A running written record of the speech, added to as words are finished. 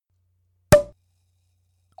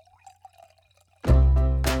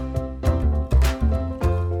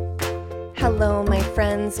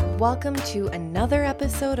friends, welcome to another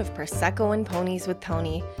episode of Prosecco and Ponies with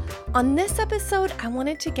Tony. On this episode, I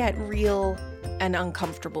wanted to get real and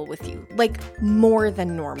uncomfortable with you, like more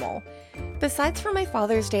than normal. Besides for my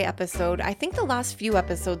Father's Day episode, I think the last few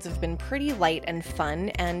episodes have been pretty light and fun,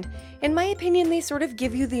 and in my opinion, they sort of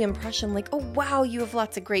give you the impression like, oh wow, you have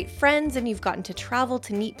lots of great friends and you've gotten to travel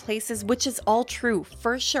to neat places, which is all true,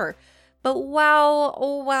 for sure. But wow,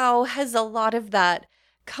 oh wow, has a lot of that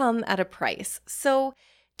come at a price. So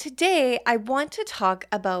today I want to talk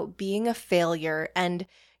about being a failure and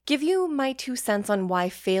give you my 2 cents on why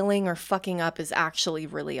failing or fucking up is actually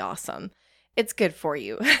really awesome. It's good for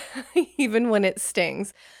you, even when it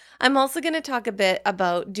stings. I'm also going to talk a bit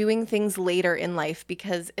about doing things later in life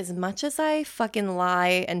because as much as I fucking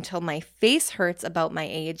lie until my face hurts about my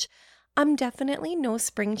age, I'm definitely no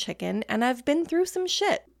spring chicken and I've been through some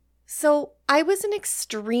shit. So I was an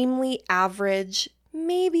extremely average,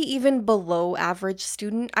 maybe even below average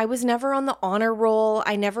student. I was never on the honor roll.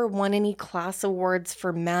 I never won any class awards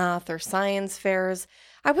for math or science fairs.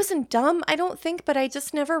 I wasn't dumb, I don't think, but I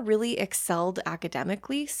just never really excelled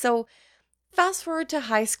academically. So fast forward to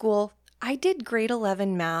high school, I did grade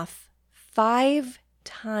 11 math 5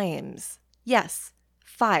 times. Yes,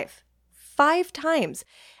 5. 5 times.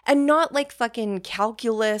 And not like fucking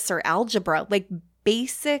calculus or algebra, like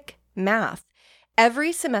basic math.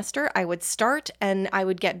 Every semester I would start and I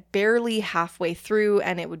would get barely halfway through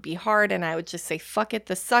and it would be hard and I would just say, fuck it,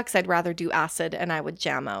 this sucks. I'd rather do acid and I would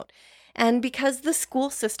jam out. And because the school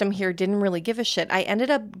system here didn't really give a shit, I ended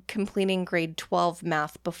up completing grade 12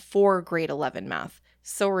 math before grade 11 math.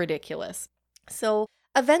 So ridiculous. So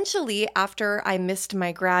eventually, after I missed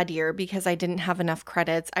my grad year because I didn't have enough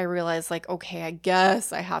credits, I realized like, okay, I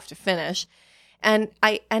guess I have to finish. And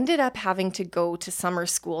I ended up having to go to summer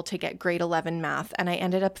school to get grade 11 math, and I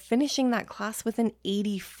ended up finishing that class with an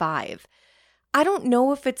 85. I don't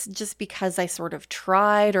know if it's just because I sort of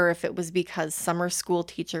tried or if it was because summer school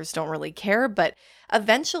teachers don't really care, but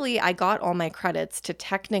eventually I got all my credits to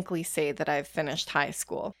technically say that I've finished high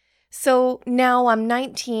school. So now I'm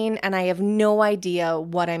 19 and I have no idea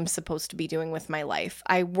what I'm supposed to be doing with my life.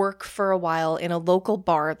 I work for a while in a local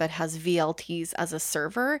bar that has VLTs as a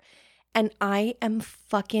server, and I am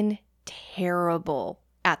fucking terrible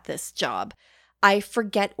at this job. I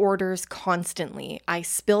forget orders constantly. I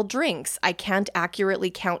spill drinks. I can't accurately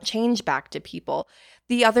count change back to people.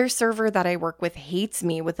 The other server that I work with hates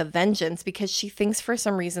me with a vengeance because she thinks for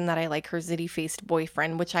some reason that I like her zitty-faced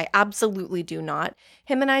boyfriend, which I absolutely do not.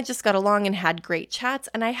 Him and I just got along and had great chats,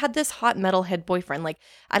 and I had this hot metalhead boyfriend. Like,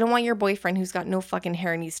 I don't want your boyfriend who's got no fucking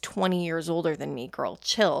hair and he's 20 years older than me, girl.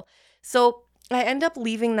 Chill. So I end up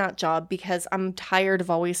leaving that job because I'm tired of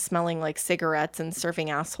always smelling like cigarettes and serving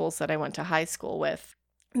assholes that I went to high school with.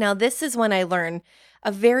 Now, this is when I learn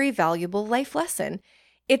a very valuable life lesson.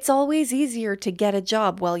 It's always easier to get a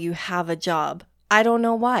job while you have a job. I don't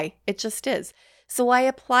know why. It just is. So I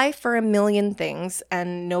apply for a million things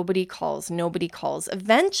and nobody calls.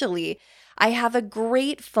 Eventually, I have a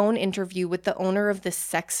great phone interview with the owner of this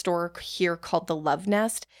sex store here called The Love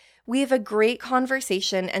Nest. We have a great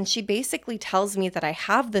conversation and she basically tells me that I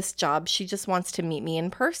have this job. She just wants to meet me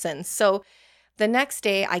in person. So the next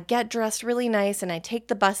day I get dressed really nice and I take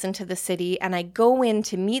the bus into the city and I go in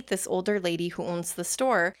to meet this older lady who owns the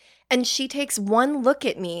store. And she takes one look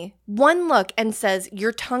at me, and says,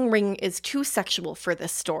 "Your tongue ring is too sexual for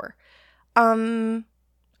this store."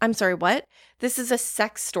 I'm sorry, what? This is a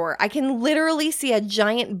sex store. I can literally see a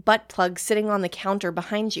giant butt plug sitting on the counter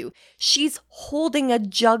behind you. She's holding a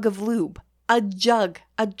jug of lube. A jug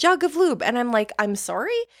of lube. And I'm like, I'm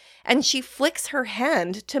sorry? And she flicks her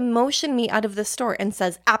hand to motion me out of the store and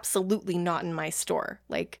says, absolutely not in my store.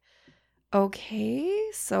 Like, okay,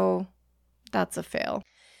 so that's a fail.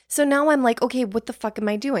 So now I'm like, okay, what the fuck am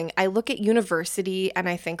I doing? I look at university and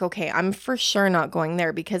I think, okay, I'm for sure not going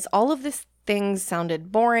there because all of this things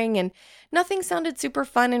sounded boring and nothing sounded super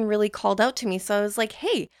fun and really called out to me. So I was like,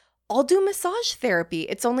 hey, I'll do massage therapy.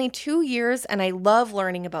 It's only 2 years and I love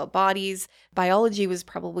learning about bodies. Biology was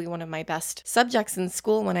probably one of my best subjects in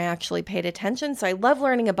school when I actually paid attention. So I love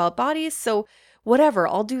learning about bodies. So whatever,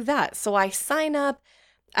 I'll do that. So I sign up.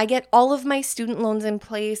 I get all of my student loans in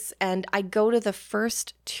place and I go to the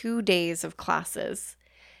first 2 days of classes.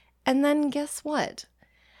 And then guess what?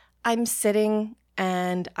 I'm sitting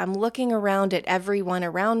and I'm looking around at everyone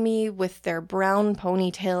around me with their brown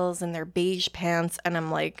ponytails and their beige pants. And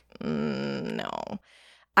I'm like, no,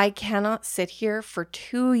 I cannot sit here for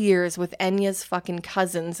 2 years with Enya's fucking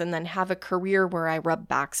cousins and then have a career where I rub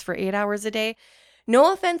backs for 8 hours a day.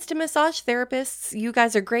 No offense to massage therapists. You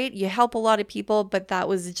guys are great. You help a lot of people, but that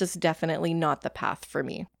was just definitely not the path for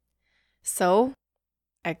me. So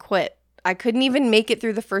I quit. I couldn't even make it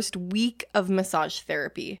through the first week of massage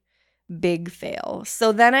therapy. Big fail.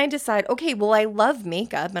 So then I decide, okay, well, I love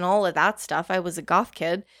makeup and all of that stuff. I was a goth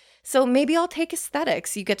kid. So maybe I'll take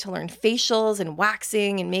aesthetics. You get to learn facials and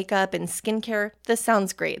waxing and makeup and skincare. This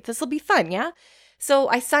sounds great. This will be fun, yeah? So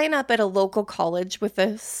I sign up at a local college with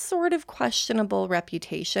a sort of questionable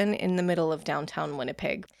reputation in the middle of downtown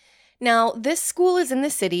Winnipeg. Now, this school is in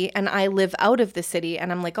the city and I live out of the city,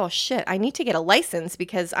 and I'm like, oh shit, I need to get a license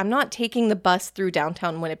because I'm not taking the bus through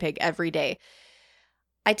downtown Winnipeg every day.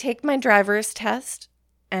 I take my driver's test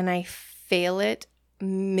and I fail it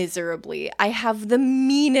miserably. I have the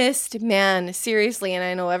meanest man, seriously, and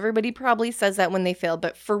I know everybody probably says that when they fail,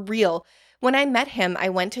 but for real, when I met him, I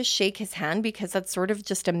went to shake his hand because that's sort of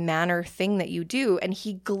just a manner thing that you do, and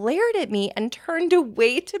he glared at me and turned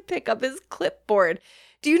away to pick up his clipboard.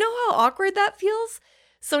 Do you know how awkward that feels?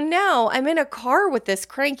 So now I'm in a car with this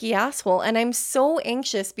cranky asshole, and I'm so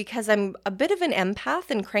anxious because I'm a bit of an empath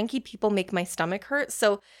and cranky people make my stomach hurt.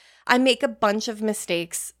 So I make a bunch of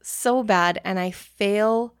mistakes so bad and I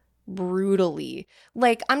fail brutally.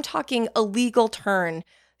 Like, I'm talking illegal turn,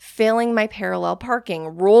 failing my parallel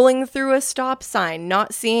parking, rolling through a stop sign,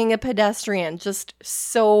 not seeing a pedestrian, just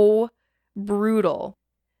so brutal.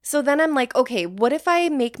 So then I'm like, okay, what if I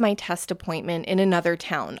make my test appointment in another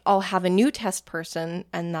town? I'll have a new test person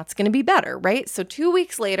and that's going to be better, right? So 2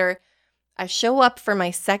 weeks later, I show up for my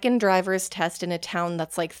second driver's test in a town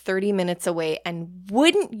that's like 30 minutes away, and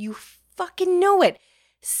wouldn't you fucking know it,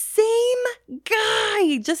 same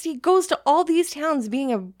guy. Just he goes to all these towns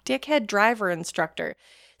being a dickhead driver instructor.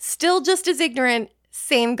 Still just as ignorant,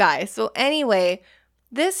 same guy. So anyway,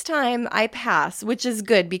 this time I pass, which is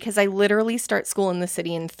good because I literally start school in the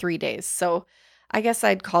city in 3 days. So I guess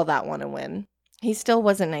I'd call that one a win. He still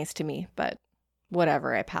wasn't nice to me, but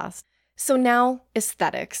whatever, I passed. So now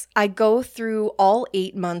aesthetics. I go through all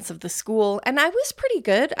 8 months of the school and I was pretty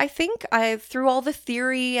good. I think through all the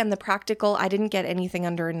theory and the practical, I didn't get anything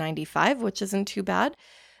under a 95, which isn't too bad.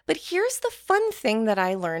 But here's the fun thing that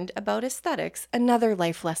I learned about aesthetics, another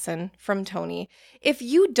life lesson from Tony. If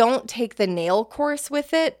you don't take the nail course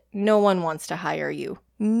with it, no one wants to hire you.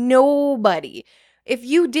 Nobody. If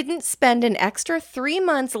you didn't spend an extra 3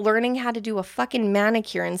 months learning how to do a fucking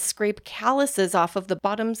manicure and scrape calluses off of the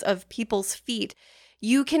bottoms of people's feet,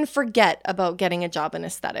 you can forget about getting a job in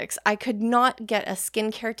aesthetics. I could not get a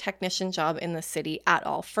skincare technician job in the city at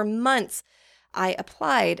all. For months, I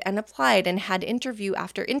applied and had interview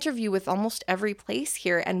after interview with almost every place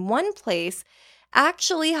here. And one place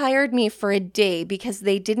actually hired me for a day because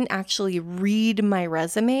they didn't actually read my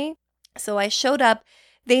resume. So I showed up.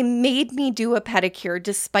 They made me do a pedicure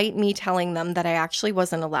despite me telling them that I actually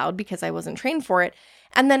wasn't allowed because I wasn't trained for it,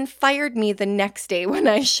 and then fired me the next day when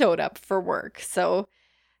I showed up for work. So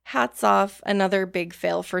hats off, another big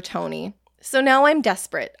fail for Tony. So now I'm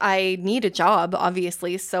desperate. I need a job,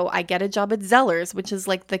 obviously, so I get a job at Zellers, which is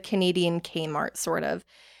like the Canadian Kmart sort of.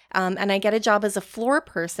 And I get a job as a floor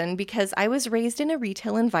person because I was raised in a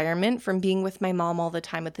retail environment from being with my mom all the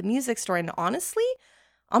time at the music store, and honestly,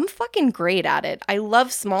 I'm fucking great at it. I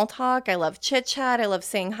love small talk. I love chit chat. I love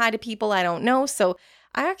saying hi to people I don't know. So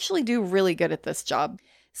I actually do really good at this job.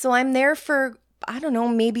 So I'm there for, I don't know,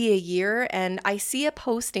 maybe a year. And I see a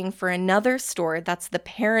posting for another store that's the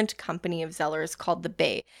parent company of Zellers called The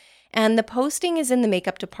Bay. And the posting is in the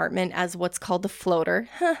makeup department as what's called a floater.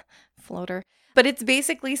 Floater. But it's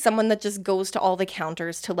basically someone that just goes to all the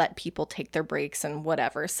counters to let people take their breaks and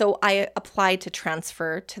whatever. So I applied to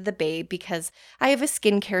transfer to the Bay because I have a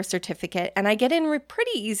skincare certificate and I get in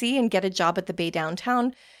pretty easy and get a job at the Bay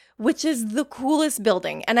downtown, which is the coolest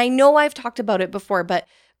building. And I know I've talked about it before, but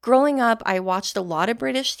growing up, I watched a lot of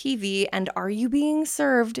British TV, and Are You Being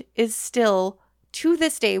Served is still, to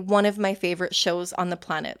this day, one of my favorite shows on the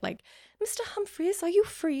planet. Like, Mr. Humphries, are you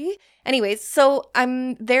free? Anyways, so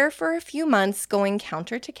I'm there for a few months going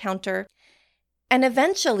counter to counter. And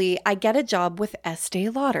eventually I get a job with Estee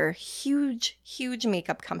Lauder, huge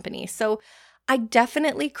makeup company. So I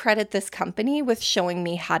definitely credit this company with showing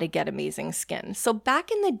me how to get amazing skin. So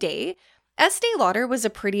back in the day, Estee Lauder was a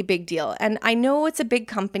pretty big deal. And I know it's a big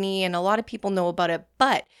company and a lot of people know about it,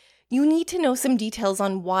 but you need to know some details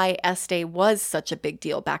on why Estee was such a big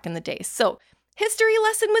deal back in the day. So history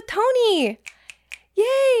lesson with Tony.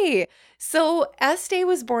 Yay! So Estee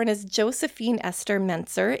was born as Josephine Esther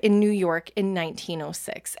Mentzer in New York in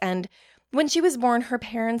 1906. And when she was born, her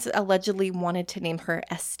parents allegedly wanted to name her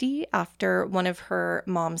Esty after one of her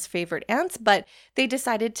mom's favorite aunts, but they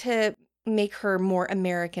decided to make her more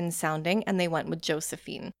American sounding and they went with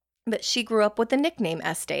Josephine. But she grew up with the nickname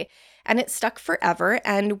Estee, and it stuck forever.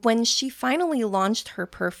 And when she finally launched her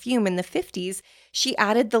perfume in the 50s, she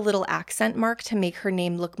added the little accent mark to make her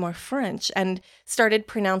name look more French and started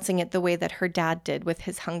pronouncing it the way that her dad did with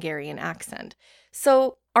his Hungarian accent.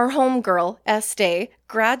 So our homegirl, Estee,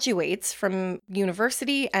 graduates from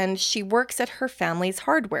university and she works at her family's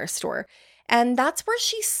hardware store. And that's where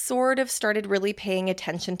she sort of started really paying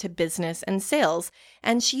attention to business and sales.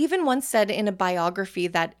 And she even once said in a biography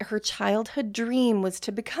that her childhood dream was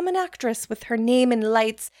to become an actress with her name in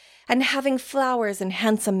lights and having flowers and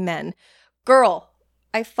handsome men. Girl,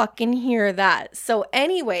 I fucking hear that. So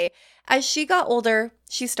anyway, as she got older,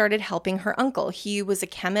 she started helping her uncle. He was a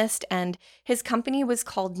chemist and his company was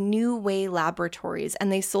called New Way Laboratories,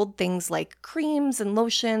 and they sold things like creams and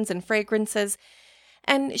lotions and fragrances.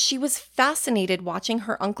 And she was fascinated watching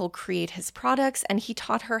her uncle create his products, and he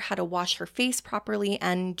taught her how to wash her face properly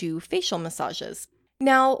and do facial massages.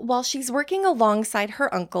 Now, while she's working alongside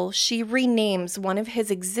her uncle, she renames one of his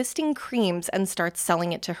existing creams and starts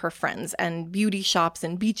selling it to her friends and beauty shops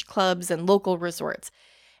and beach clubs and local resorts.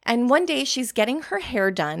 And one day she's getting her hair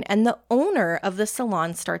done, and the owner of the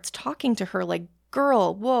salon starts talking to her like,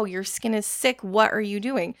 "Girl, whoa, your skin is sick. What are you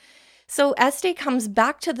doing?" So Estee comes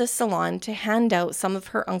back to the salon to hand out some of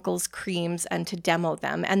her uncle's creams and to demo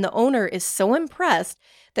them. And the owner is so impressed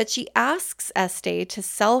that she asks Estee to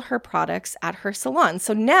sell her products at her salon.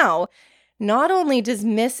 So now, not only does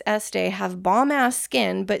Miss Estee have bomb-ass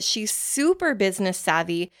skin, but she's super business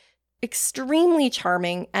savvy, extremely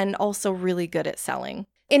charming, and also really good at selling.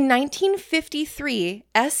 In 1953,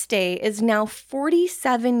 Estee is now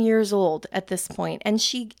 47 years old at this point, and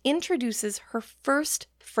she introduces her first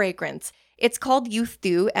fragrance. It's called Youth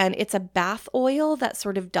Dew, and it's a bath oil that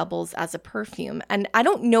sort of doubles as a perfume. And I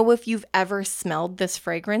don't know if you've ever smelled this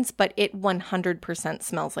fragrance, but it 100%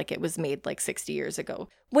 smells like it was made like 60 years ago.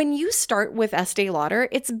 When you start with Estee Lauder,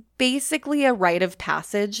 it's basically a rite of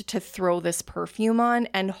passage to throw this perfume on,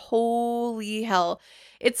 and holy hell,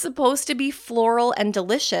 it's supposed to be floral and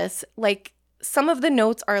delicious. Like, some of the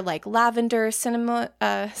notes are like lavender,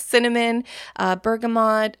 cinnamon,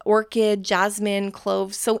 bergamot, orchid, jasmine,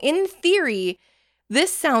 cloves. So in theory,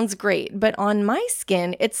 this sounds great, but on my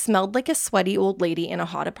skin, it smelled like a sweaty old lady in a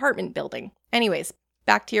hot apartment building. Anyways,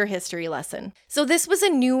 back to your history lesson. So this was a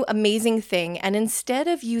new amazing thing, and instead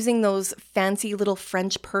of using those fancy little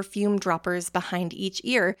French perfume droppers behind each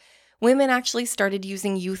ear, women actually started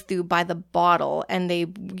using Youth Dew by the bottle, and they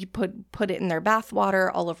put it in their bath water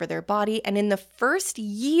all over their body. And in the first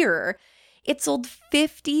year, it sold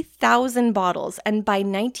 50,000 bottles. And by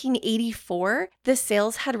 1984, the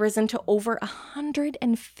sales had risen to over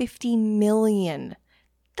 150 million.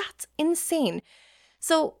 That's insane.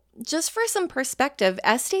 So just for some perspective,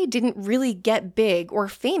 Estee didn't really get big or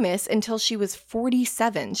famous until she was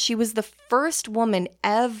 47. She was the first woman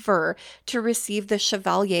ever to receive the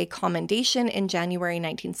Chevalier Commendation in January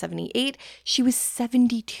 1978. She was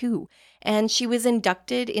 72, and she was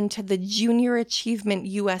inducted into the Junior Achievement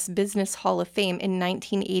U.S. Business Hall of Fame in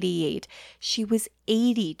 1988. She was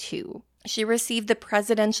 82. She received the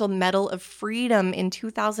Presidential Medal of Freedom in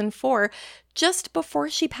 2004, just before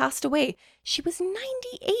she passed away. She was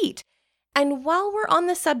 98. And while we're on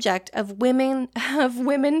the subject of women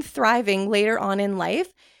thriving later on in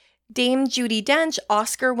life, Dame Judi Dench,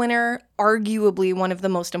 Oscar winner, arguably one of the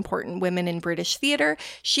most important women in British theater,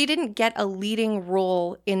 she didn't get a leading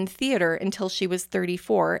role in theater until she was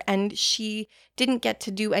 34, and she didn't get to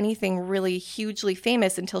do anything really hugely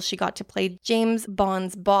famous until she got to play James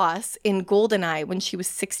Bond's boss in GoldenEye when she was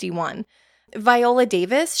 61. Viola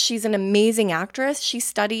Davis, she's an amazing actress. She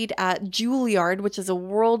studied at Juilliard, which is a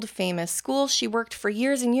world-famous school. She worked for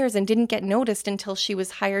years and years and didn't get noticed until she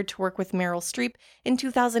was hired to work with Meryl Streep in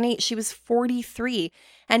 2008. She was 43.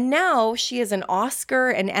 And now she has an Oscar,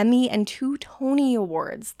 an Emmy, and 2 Tony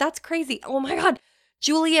Awards. That's crazy. Oh my God.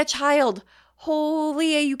 Julia Child.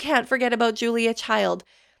 Holy, you can't forget about Julia Child.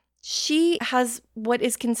 She has what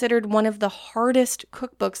is considered one of the hardest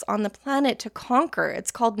cookbooks on the planet to conquer.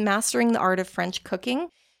 It's called Mastering the Art of French Cooking.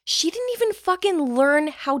 She didn't even fucking learn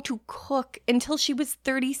how to cook until she was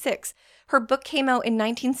 36. Her book came out in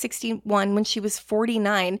 1961 when she was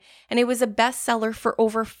 49, and it was a bestseller for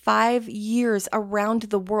over 5 years around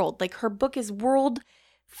the world. Like, her book is world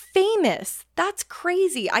famous. That's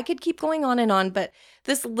crazy. I could keep going on, but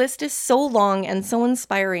this list is so long and so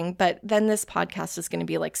inspiring, but then this podcast is going to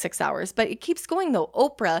be like 6 hours. But it keeps going though.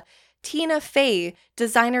 Oprah, Tina Fey,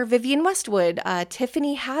 designer Vivienne Westwood,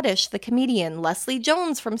 Tiffany Haddish, the comedian, Leslie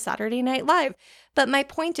Jones from Saturday Night Live. But my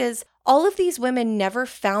point is, all of these women never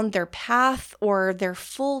found their path or their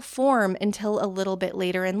full form until a little bit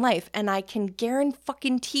later in life. And I can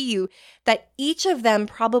guarantee you that each of them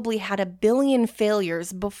probably had a billion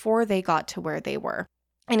failures before they got to where they were.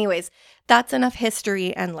 Anyways, that's enough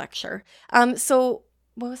history and lecture. So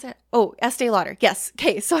what was that? Oh, Estee Lauder. Yes.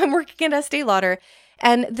 Okay. So I'm working at Estee Lauder.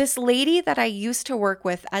 And this lady that I used to work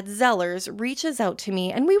with at Zellers reaches out to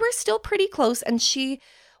me, and we were still pretty close, and she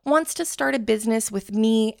wants to start a business with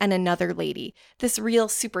me and another lady. This real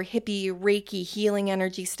super hippie, Reiki, healing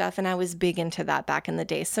energy stuff, and I was big into that back in the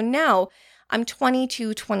day. So now I'm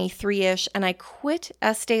 22, 23-ish, and I quit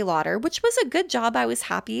Estee Lauder, which was a good job. I was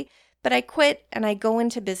happy, but I quit and I go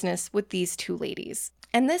into business with these two ladies.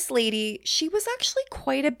 And this lady, she was actually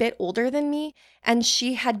quite a bit older than me, and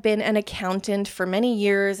she had been an accountant for many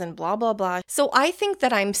years and blah, blah, blah. So I think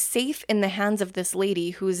that I'm safe in the hands of this lady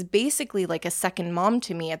who's basically like a second mom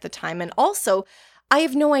to me at the time. And also, I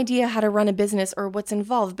have no idea how to run a business or what's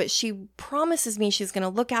involved, but she promises me she's going to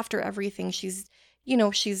look after everything. She's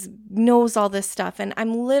knows all this stuff. And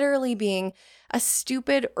I'm literally being a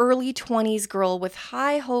stupid early 20s girl with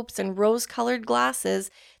high hopes and rose-colored glasses,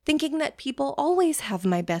 thinking that people always have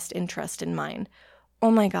my best interest in mind.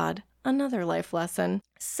 Oh my God, another life lesson.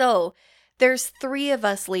 So there's 3 of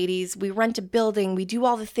us ladies. We rent a building. We do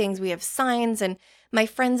all the things. We have signs, and my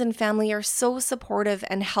friends and family are so supportive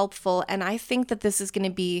and helpful. And I think that this is going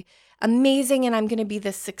to be amazing, and I'm going to be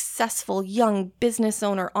this successful young business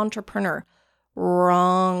owner, entrepreneur.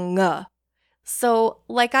 Wrong. So,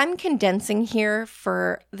 I'm condensing here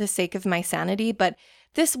for the sake of my sanity, but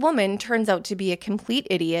this woman turns out to be a complete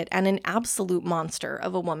idiot and an absolute monster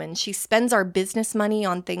of a woman. She spends our business money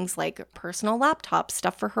on things like personal laptops,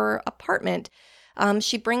 stuff for her apartment.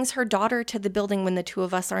 She brings her daughter to the building when the 2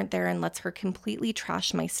 of us aren't there and lets her completely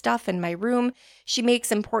trash my stuff in my room. She makes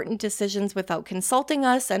important decisions without consulting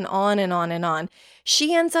us, and on and on and on.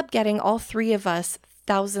 She ends up getting all 3 of us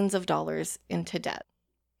thousands of dollars into debt.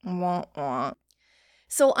 Wah, wah.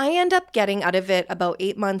 So I end up getting out of it about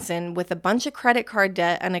 8 months in with a bunch of credit card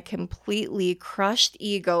debt and a completely crushed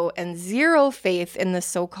ego and zero faith in the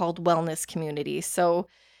so-called wellness community. So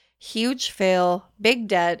huge fail, big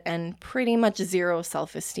debt, and pretty much zero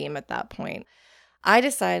self-esteem at that point. I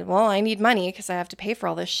decide, well, I need money because I have to pay for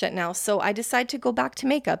all this shit now. So I decide to go back to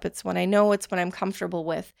makeup. It's what I know, it's what I'm comfortable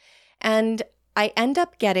with. And I end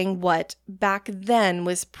up getting what back then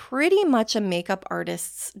was pretty much a makeup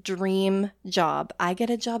artist's dream job. I get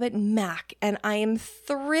a job at MAC, and I am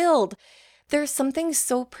thrilled. There's something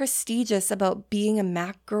so prestigious about being a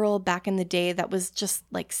MAC girl back in the day that was just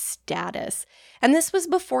like status. And this was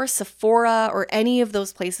before Sephora or any of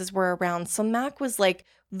those places were around. So MAC was like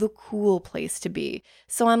the cool place to be.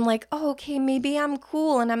 So I'm like, oh, okay, maybe I'm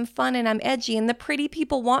cool and I'm fun and I'm edgy and the pretty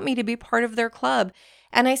people want me to be part of their club.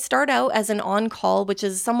 And I start out as an on-call, which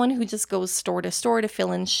is someone who just goes store to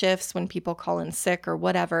fill in shifts when people call in sick or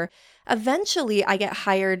whatever. Eventually, I get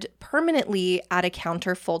hired permanently at a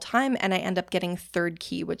counter full-time, and I end up getting third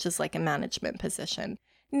key, which is like a management position.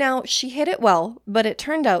 Now, she hit it well, but it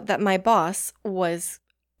turned out that my boss was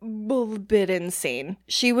a bit insane.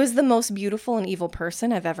 She was the most beautiful and evil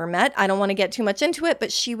person I've ever met. I don't want to get too much into it,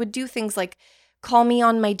 but she would do things like call me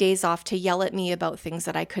on my days off to yell at me about things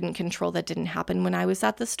that I couldn't control that didn't happen when I was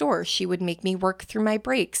at the store. She would make me work through my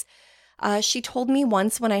breaks. She told me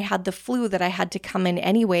once when I had the flu that I had to come in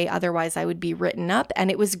anyway, otherwise I would be written up. And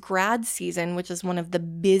it was grad season, which is one of the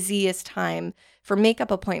busiest time for makeup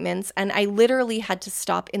appointments. And I literally had to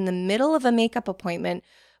stop in the middle of a makeup appointment,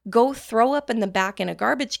 go throw up in the back in a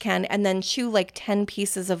garbage can, and then chew like 10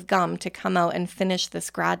 pieces of gum to come out and finish this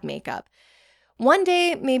grad makeup. One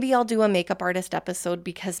day, maybe I'll do a makeup artist episode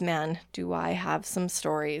because, man, do I have some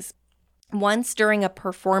stories. Once during a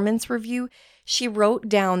performance review, she wrote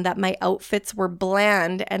down that my outfits were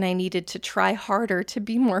bland and I needed to try harder to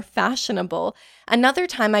be more fashionable. Another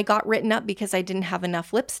time I got written up because I didn't have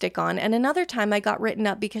enough lipstick on, and another time I got written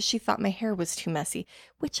up because she thought my hair was too messy,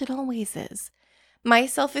 which it always is. My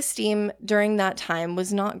self-esteem during that time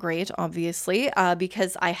was not great, obviously,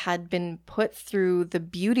 because I had been put through the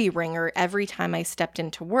beauty ringer every time I stepped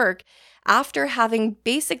into work after having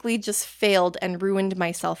basically just failed and ruined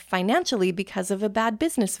myself financially because of a bad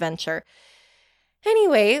business venture.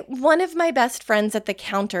 Anyway, one of my best friends at the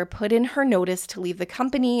counter put in her notice to leave the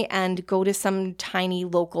company and go to some tiny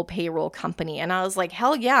local payroll company. And I was like,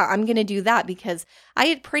 hell yeah, I'm going to do that, because I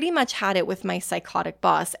had pretty much had it with my psychotic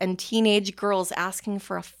boss and teenage girls asking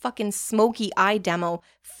for a fucking smoky eye demo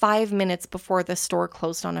 5 minutes before the store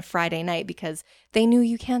closed on a Friday night because they knew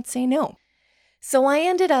you can't say no. So I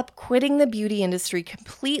ended up quitting the beauty industry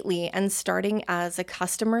completely and starting as a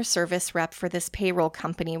customer service rep for this payroll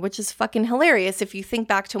company, which is fucking hilarious if you think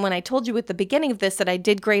back to when I told you at the beginning of this that I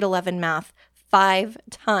did grade 11 math 5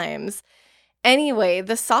 times. Anyway,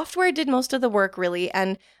 the software did most of the work really,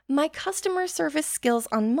 and my customer service skills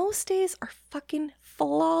on most days are fucking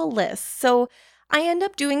flawless. So I end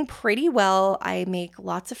up doing pretty well. I make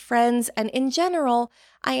lots of friends, and in general,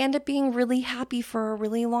 I end up being really happy for a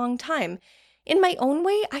really long time. In my own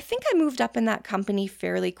way, I think I moved up in that company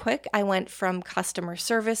fairly quick. I went from customer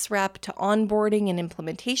service rep to onboarding and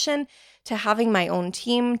implementation to having my own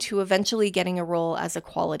team to eventually getting a role as a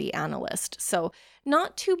quality analyst. So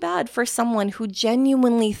not too bad for someone who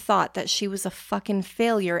genuinely thought that she was a fucking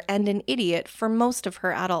failure and an idiot for most of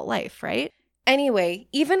her adult life, right? Anyway,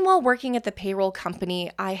 even while working at the payroll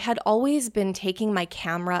company, I had always been taking my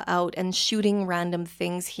camera out and shooting random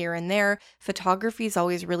things here and there. Photography's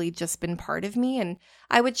always really just been part of me, and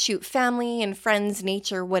I would shoot family and friends,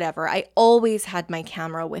 nature, whatever. I always had my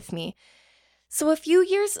camera with me. So a few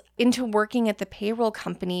years into working at the payroll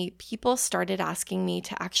company, people started asking me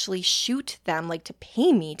to actually shoot them, like to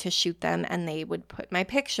pay me to shoot them, and they would put my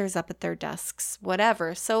pictures up at their desks,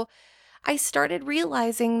 whatever. So I started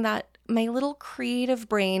realizing that my little creative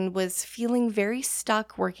brain was feeling very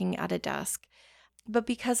stuck working at a desk. But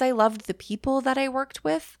because I loved the people that I worked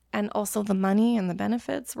with, and also the money and the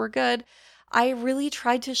benefits were good, I really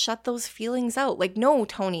tried to shut those feelings out. Like, no,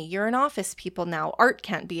 Tony, you're an office people now. Art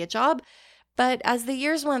can't be a job. But as the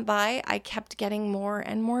years went by, I kept getting more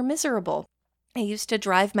and more miserable. I used to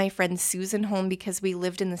drive my friend Susan home because we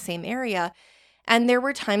lived in the same area. And there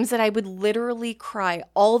were times that I would literally cry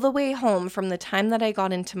all the way home from the time that I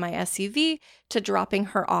got into my SUV to dropping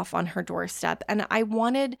her off on her doorstep. And I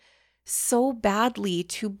wanted so badly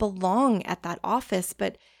to belong at that office,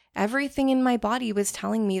 but everything in my body was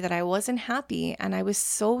telling me that I wasn't happy. And I was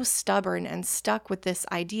so stubborn and stuck with this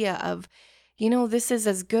idea of, this is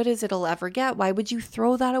as good as it'll ever get. Why would you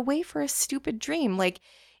throw that away for a stupid dream? Like,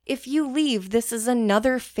 if you leave, this is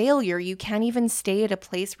another failure. You can't even stay at a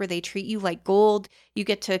place where they treat you like gold. You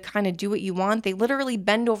get to kind of do what you want. They literally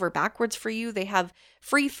bend over backwards for you. They have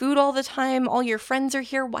free food all the time. All your friends are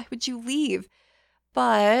here. Why would you leave?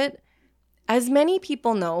 But as many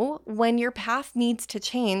people know, when your path needs to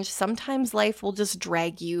change, sometimes life will just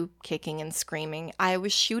drag you kicking and screaming. I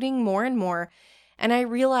was shooting more and more, and I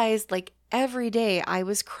realized like every day I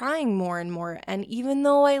was crying more and more. And even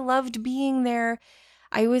though I loved being there,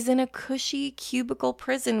 I was in a cushy cubicle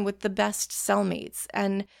prison with the best cellmates,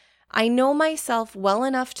 and I know myself well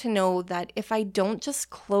enough to know that if I don't just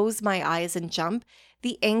close my eyes and jump,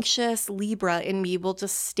 the anxious Libra in me will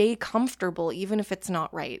just stay comfortable even if it's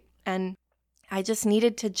not right. And I just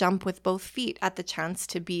needed to jump with both feet at the chance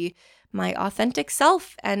to be my authentic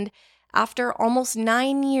self. And after almost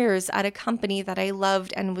 9 years at a company that I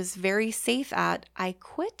loved and was very safe at, I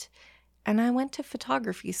quit and I went to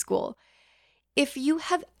photography school. If you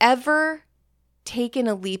have ever taken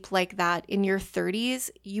a leap like that in your 30s,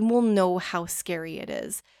 you will know how scary it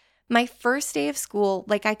is. My first day of school,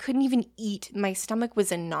 I couldn't even eat. My stomach was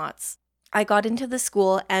in knots. I got into the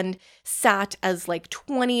school and sat as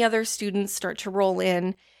 20 other students start to roll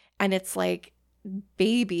in, and it's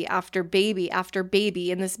baby after baby after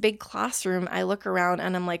baby in this big classroom. I look around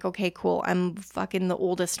and I'm like, okay, cool. I'm fucking the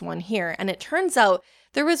oldest one here. And it turns out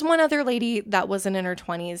there was one other lady that wasn't in her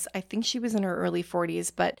 20s. I think she was in her early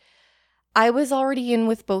 40s, but I was already in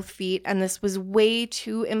with both feet, and this was way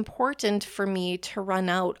too important for me to run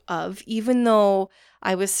out of, even though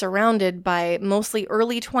I was surrounded by mostly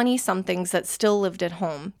early 20-somethings that still lived at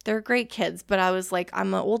home. They're great kids, but I was like,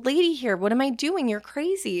 I'm an old lady here. What am I doing? You're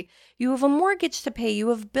crazy. You have a mortgage to pay. You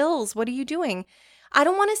have bills. What are you doing? I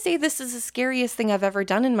don't want to say this is the scariest thing I've ever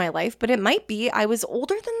done in my life, but it might be. I was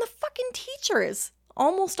older than the fucking teachers.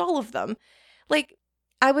 Almost all of them.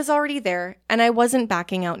 I was already there and I wasn't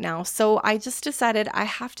backing out now. So I just decided I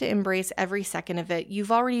have to embrace every second of it.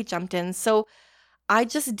 You've already jumped in. So I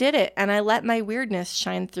just did it and I let my weirdness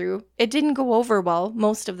shine through. It didn't go over well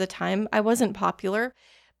most of the time. I wasn't popular.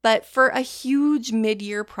 But for a huge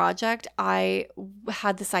mid-year project, I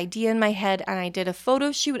had this idea in my head and I did a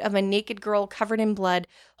photo shoot of a naked girl covered in blood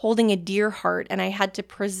holding a deer heart, and I had to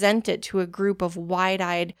present it to a group of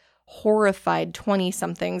wide-eyed, horrified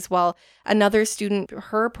 20-somethings, while another student,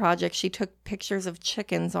 her project, she took pictures of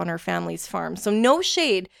chickens on her family's farm. So no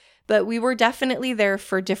shade, but we were definitely there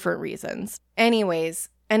for different reasons. Anyways,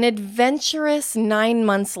 an adventurous 9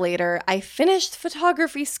 months later, I finished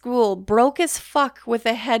photography school, broke as fuck with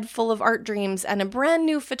a head full of art dreams and a brand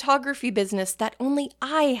new photography business that only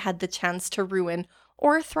I had the chance to ruin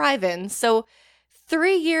or thrive in. So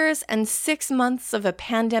 3 years and 6 months of a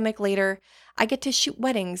pandemic later, I get to shoot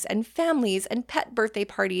weddings and families and pet birthday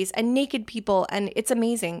parties and naked people, and it's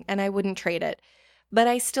amazing, and I wouldn't trade it. But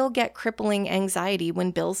I still get crippling anxiety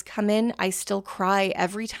when bills come in. I still cry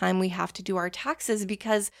every time we have to do our taxes,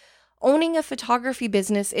 because owning a photography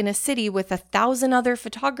business in a city with 1,000 other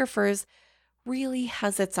photographers really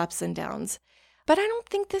has its ups and downs. But I don't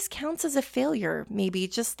think this counts as a failure, maybe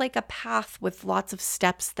just like a path with lots of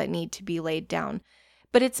steps that need to be laid down.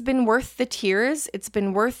 But it's been worth the tears, it's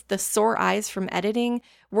been worth the sore eyes from editing,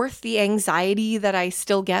 worth the anxiety that I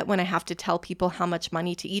still get when I have to tell people how much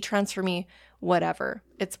money to e-transfer me, whatever,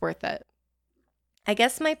 it's worth it. I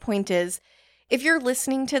guess my point is, if you're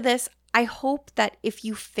listening to this, I hope that if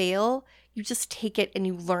you fail, you just take it and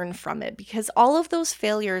you learn from it, because all of those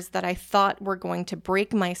failures that I thought were going to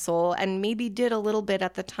break my soul, and maybe did a little bit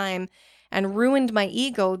at the time, and ruined my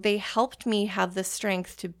ego, they helped me have the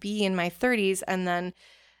strength to be in my 30s and then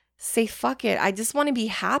say, fuck it. I just want to be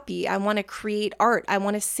happy. I want to create art. I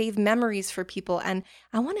want to save memories for people. And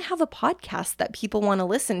I want to have a podcast that people want to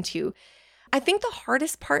listen to. I think the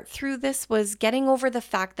hardest part through this was getting over the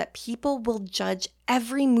fact that people will judge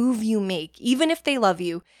every move you make, even if they love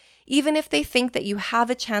you, even if they think that you have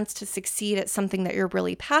a chance to succeed at something that you're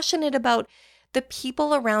really passionate about. The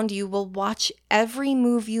people around you will watch every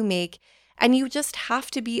move you make. And you just have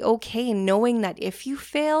to be okay knowing that if you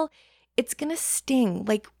fail, it's going to sting,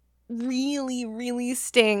 like really, really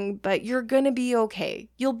sting, but you're going to be okay.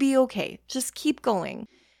 You'll be okay. Just keep going.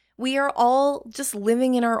 We are all just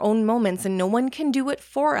living in our own moments, and no one can do it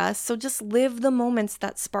for us. So just live the moments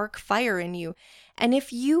that spark fire in you. And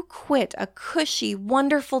if you quit a cushy,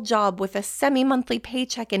 wonderful job with a semi-monthly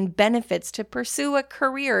paycheck and benefits to pursue a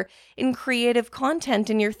career in creative content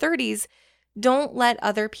in your 30s, don't let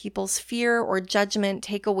other people's fear or judgment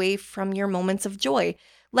take away from your moments of joy.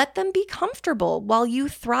 Let them be comfortable while you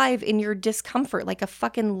thrive in your discomfort like a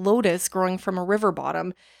fucking lotus growing from a river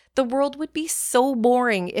bottom. The world would be so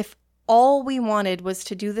boring if all we wanted was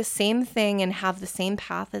to do the same thing and have the same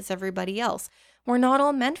path as everybody else. We're not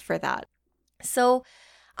all meant for that. So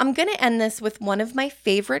I'm going to end this with one of my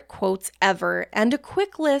favorite quotes ever and a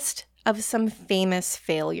quick list of some famous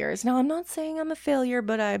failures. Now, I'm not saying I'm a failure,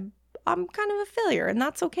 but I'm kind of a failure, and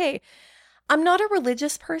that's okay. I'm not a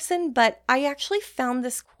religious person, but I actually found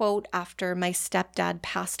this quote after my stepdad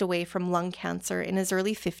passed away from lung cancer in his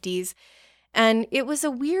early 50s. And it was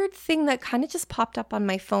a weird thing that kind of just popped up on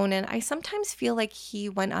my phone, and I sometimes feel like he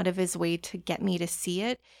went out of his way to get me to see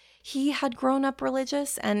it. He had grown up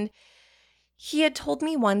religious, and he had told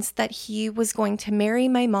me once that he was going to marry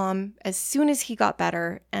my mom as soon as he got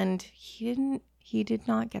better, and he did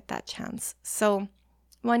not get that chance. So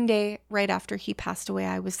one day, right after he passed away,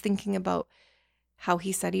 I was thinking about how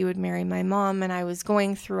he said he would marry my mom, and I was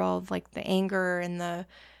going through all of like the anger and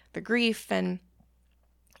the grief. And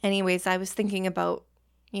anyways, I was thinking about,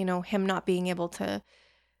 him not being able to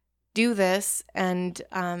do this. And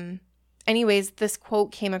anyways, this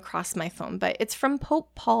quote came across my phone, but it's from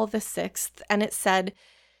Pope Paul VI, and it said,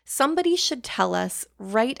 "Somebody should tell us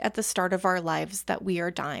right at the start of our lives that we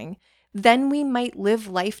are dying. Then we might live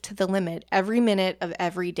life to the limit every minute of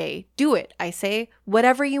every day. Do it, I say.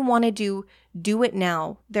 Whatever you want to do it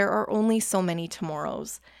now. There are only so many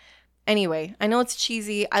tomorrows." Anyway, I know it's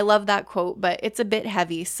cheesy. I love that quote, but it's a bit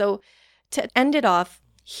heavy. So to end it off,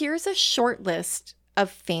 here's a short list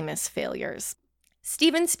of famous failures.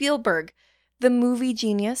 Steven Spielberg, the movie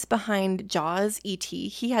genius behind Jaws, E.T.,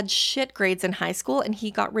 he had shit grades in high school, and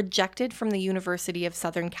he got rejected from the University of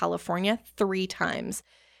Southern California 3 times.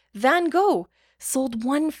 Van Gogh sold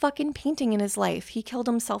 1 fucking painting in his life. He killed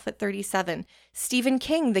himself at 37. Stephen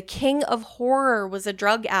King, the king of horror, was a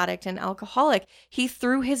drug addict and alcoholic. He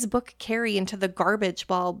threw his book Carrie into the garbage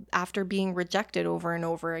after being rejected over and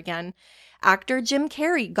over again. Actor Jim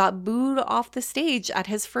Carrey got booed off the stage at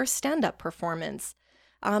his first stand-up performance.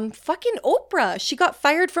 Fucking Oprah, she got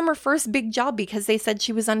fired from her first big job because they said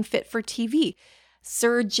she was unfit for TV.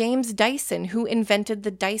 Sir James Dyson, who invented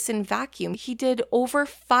the Dyson vacuum, he did over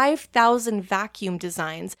 5,000 vacuum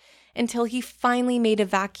designs until he finally made a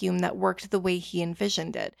vacuum that worked the way he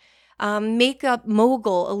envisioned it. Makeup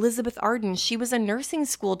mogul Elizabeth Arden, she was a nursing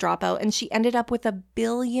school dropout, and she ended up with $1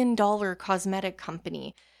 billion cosmetic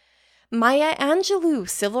company. Maya Angelou,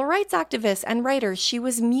 civil rights activist and writer, she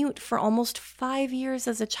was mute for almost 5 years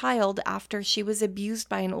as a child after she was abused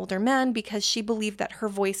by an older man because she believed that her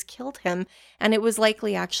voice killed him, and it was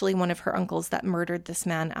likely actually one of her uncles that murdered this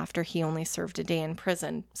man after he only served a day in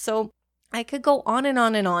prison. So I could go on and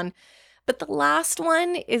on and on, but the last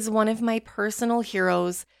one is one of my personal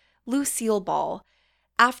heroes, Lucille Ball.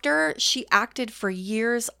 After she acted for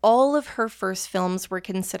years, all of her first films were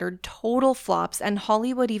considered total flops, and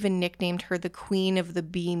Hollywood even nicknamed her the Queen of the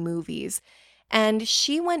B movies. And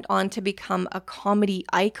she went on to become a comedy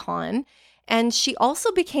icon, and she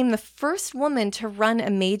also became the first woman to run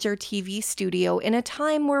a major TV studio in a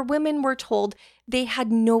time where women were told they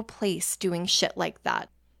had no place doing shit like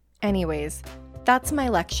that. Anyways, that's my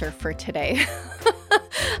lecture for today.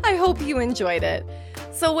 I hope you enjoyed it.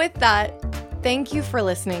 So with that, thank you for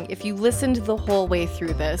listening. If you listened the whole way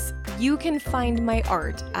through this, you can find my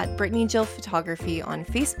art at Brittany Jill Photography on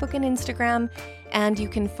Facebook and Instagram, and you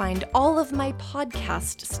can find all of my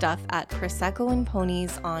podcast stuff at Prosecco and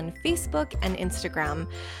Ponies on Facebook and Instagram.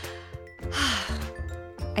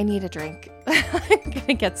 I need a drink. I'm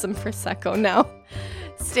gonna get some Prosecco now.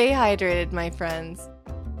 Stay hydrated, my friends.